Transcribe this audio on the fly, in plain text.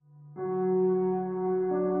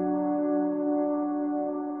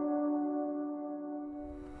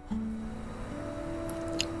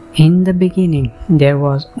In the beginning there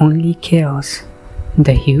was only chaos,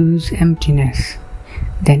 the huge emptiness.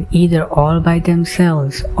 Then either all by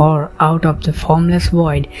themselves or out of the formless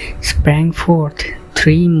void sprang forth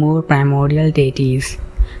three more primordial deities: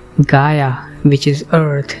 Gaia, which is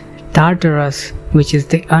earth, Tartarus, which is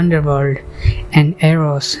the underworld, and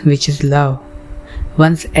Eros, which is love.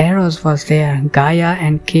 Once Eros was there, Gaia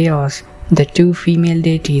and Chaos, the two female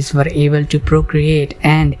deities, were able to procreate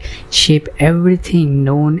and shape everything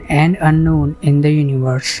known and unknown in the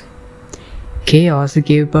universe. Chaos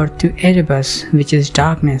gave birth to Erebus, which is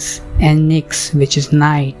darkness, and Nyx, which is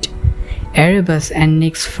night. Erebus and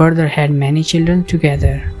Nyx further had many children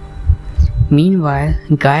together. Meanwhile,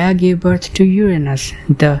 Gaia gave birth to Uranus,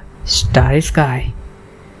 the starry sky.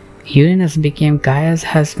 Uranus became Gaia's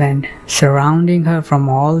husband, surrounding her from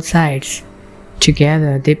all sides.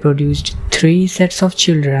 Together they produced three sets of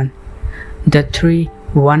children: the three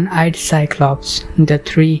one-eyed Cyclops, the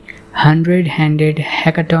 300-handed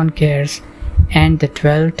Hecatoncers, and the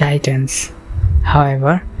 12 Titans.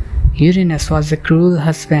 However, Uranus was a cruel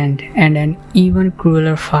husband and an even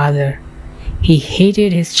crueler father. He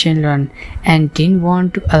hated his children and didn't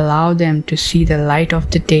want to allow them to see the light of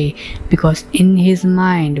the day because in his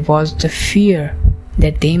mind was the fear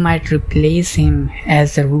that they might replace him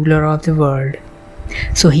as the ruler of the world.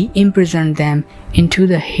 So he imprisoned them into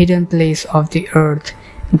the hidden place of the earth,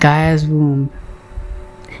 Gaia's womb.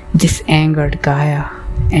 This angered Gaia,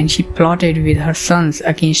 and she plotted with her sons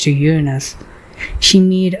against Uranus. She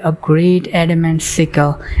made a great adamant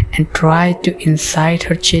sickle and tried to incite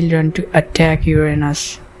her children to attack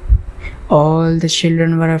Uranus. All the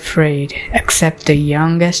children were afraid except the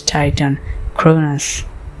youngest Titan, Cronus.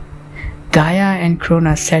 Gaia and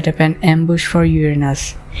Cronus set up an ambush for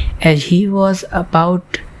Uranus. As he was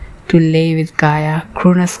about to lay with Gaia,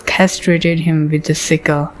 Cronus castrated him with the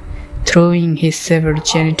sickle, throwing his severed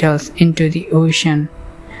genitals into the ocean.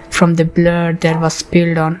 From the blood that was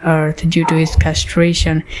spilled on earth due to his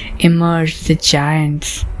castration emerged the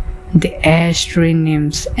giants, the ash-tree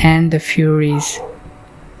nymphs, and the Furies.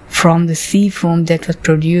 From the sea foam that was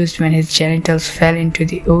produced when his genitals fell into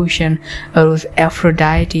the ocean arose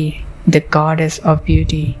Aphrodite, the goddess of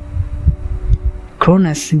beauty.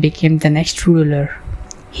 Cronus became the next ruler.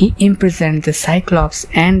 He imprisoned the Cyclops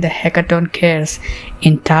and the Hecatoncers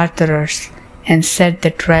in Tartarus and set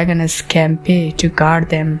the dragoness Campe to guard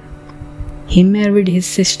them. He married his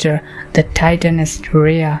sister, the Titaness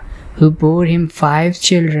Rhea, who bore him 5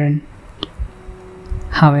 children.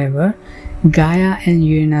 However, Gaia and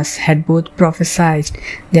Uranus had both prophesied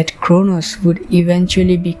that Cronos would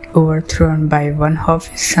eventually be overthrown by one of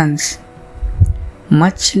his sons.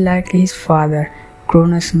 Much like his father,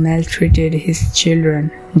 Cronos maltreated his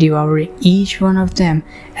children, devouring each one of them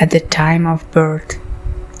at the time of birth.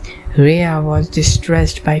 Rhea was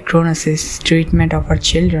distressed by Cronos' treatment of her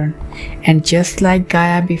children, and just like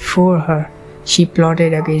Gaia before her, she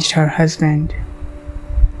plotted against her husband.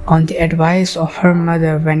 On the advice of her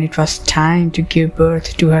mother, when it was time to give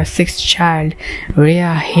birth to her 6th child,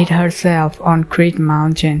 Rhea hid herself on Crete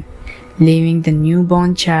mountain, leaving the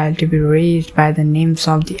newborn child to be raised by the nymphs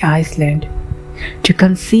of the island. To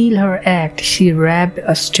conceal her act, she wrapped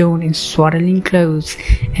a stone in swaddling clothes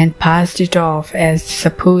and passed it off as the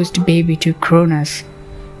supposed baby to Cronus,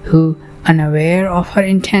 who, unaware of her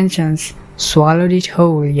intentions, swallowed it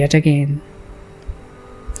whole yet again.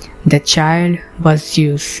 The child was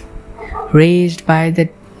Zeus, raised by the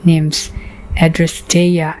nymphs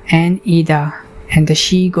Adrasteia and Ida and the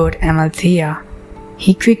she-goat Amalthea.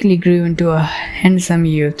 He quickly grew into a handsome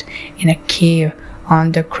youth in a cave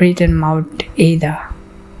on the Cretan Mount Ida.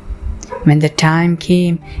 When the time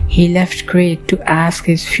came, he left Crete to ask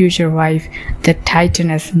his future wife, the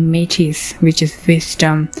Titaness Metis, which is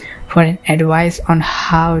wisdom, for an advice on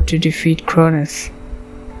how to defeat Cronus.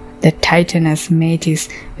 The Titaness Metis,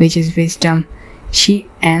 which is wisdom, she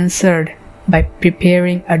answered by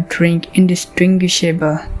preparing a drink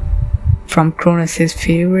indistinguishable from Cronus'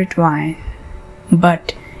 favorite wine,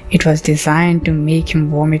 but it was designed to make him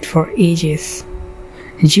vomit for ages.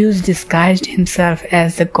 Zeus disguised himself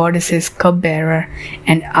as the goddess's cupbearer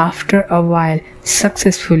and after a while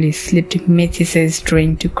successfully slipped Metis'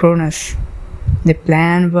 drink to Cronus. The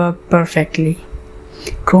plan worked perfectly.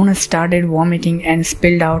 Cronus started vomiting and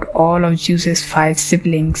spilled out all of Zeus's 5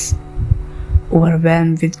 siblings.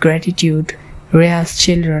 Overwhelmed with gratitude, Rhea's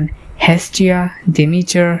children, Hestia,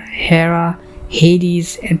 Demeter, Hera,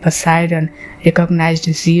 Hades, and Poseidon, recognized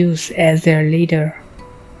Zeus as their leader.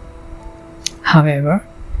 However,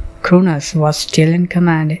 Cronus was still in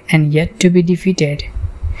command and yet to be defeated.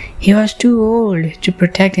 He was too old to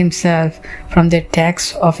protect himself from the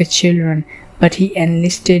attacks of his children, but he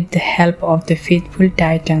enlisted the help of the faithful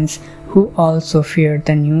Titans who also feared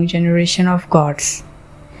the new generation of gods.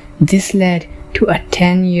 This led to a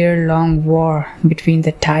 10-year-long war between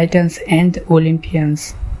the Titans and the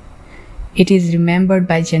Olympians. It is remembered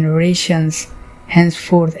by generations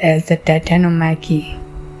henceforth as the Titanomachy.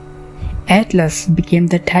 Atlas became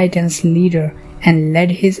the Titans' leader and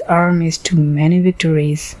led his armies to many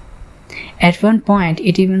victories. At one point,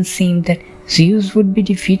 it even seemed that Zeus would be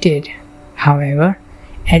defeated. However,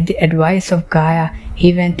 at the advice of Gaia,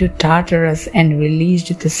 he went to Tartarus and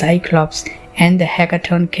released the Cyclops and the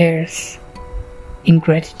Hecatoncores. In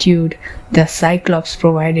gratitude, the Cyclops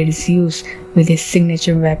provided Zeus with his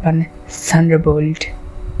signature weapon, Thunderbolt.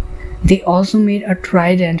 They also made a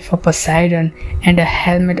trident for Poseidon and a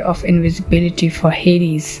helmet of invisibility for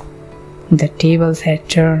Hades. The tables had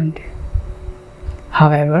turned.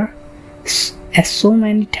 However, as so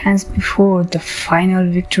many times before, the final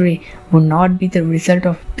victory would not be the result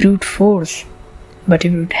of brute force, but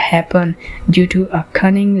it would happen due to a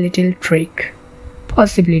cunning little trick,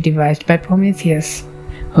 possibly devised by Prometheus,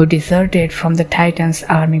 who deserted from the Titans'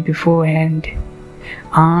 army beforehand.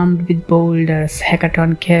 Armed with boulders,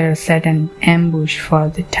 Hecatoncores set an ambush for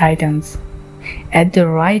the Titans. At the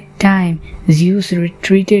right time, Zeus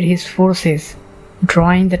retreated his forces,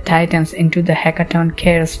 drawing the Titans into the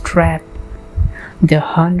Hecatoncores trap. The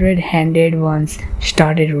 100-handed ones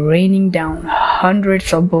started raining down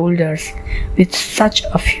hundreds of boulders with such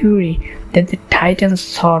a fury that the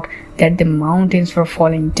Titans thought that the mountains were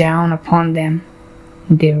falling down upon them.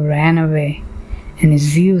 They ran away, and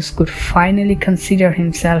Zeus could finally consider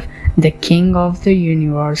himself the king of the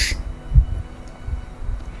universe.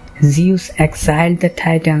 Zeus exiled the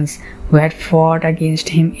Titans who had fought against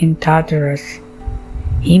him in Tartarus.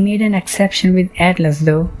 He made an exception with Atlas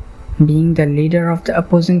though. Being the leader of the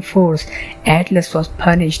opposing force, Atlas was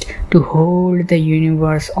punished to hold the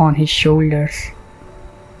universe on his shoulders.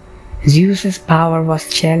 Zeus's power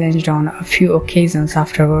was challenged on a few occasions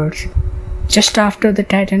afterwards. Just after the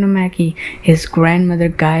Titanomachy, his grandmother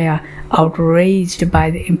Gaia, outraged by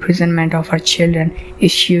the imprisonment of her children,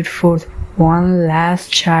 issued forth one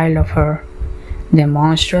last child of her, the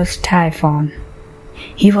monstrous Typhon.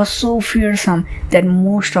 He was so fearsome that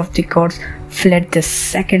most of the gods fled the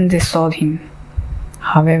second they saw him.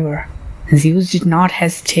 However, Zeus did not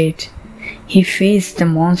hesitate. He faced the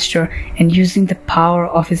monster, and using the power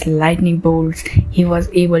of his lightning bolts, he was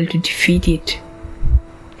able to defeat it.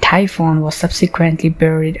 Typhon was subsequently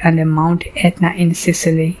buried under Mount Etna in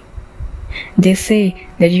Sicily. They say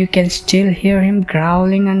that you can still hear him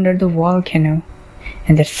growling under the volcano,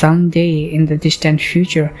 and that someday in the distant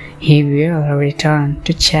future he will return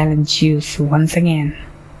to challenge Zeus once again.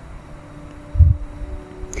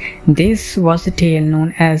 This was the tale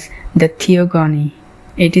known as the Theogony.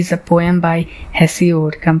 It is a poem by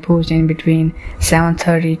Hesiod composed in between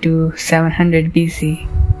 730 to 700 BC.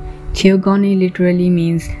 Theogony literally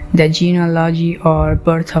means the genealogy or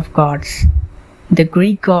birth of gods. The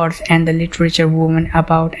Greek gods and the literature woven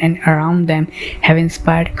about and around them have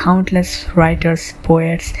inspired countless writers,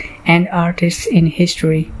 poets, and artists in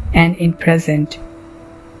history and in present.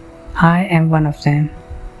 I am one of them.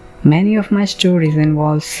 Many of my stories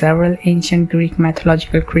involve several ancient Greek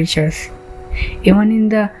mythological creatures. Even in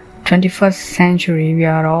the 21st century, we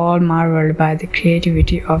are all marveled by the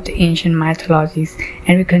creativity of the ancient mythologies,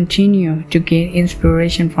 and we continue to gain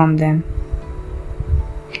inspiration from them.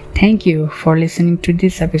 Thank you for listening to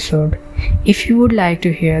this episode. If you would like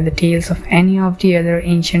to hear the tales of any of the other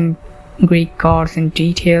ancient Greek gods in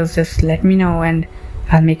details, just let me know and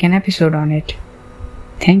I'll make an episode on it.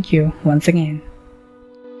 Thank you once again.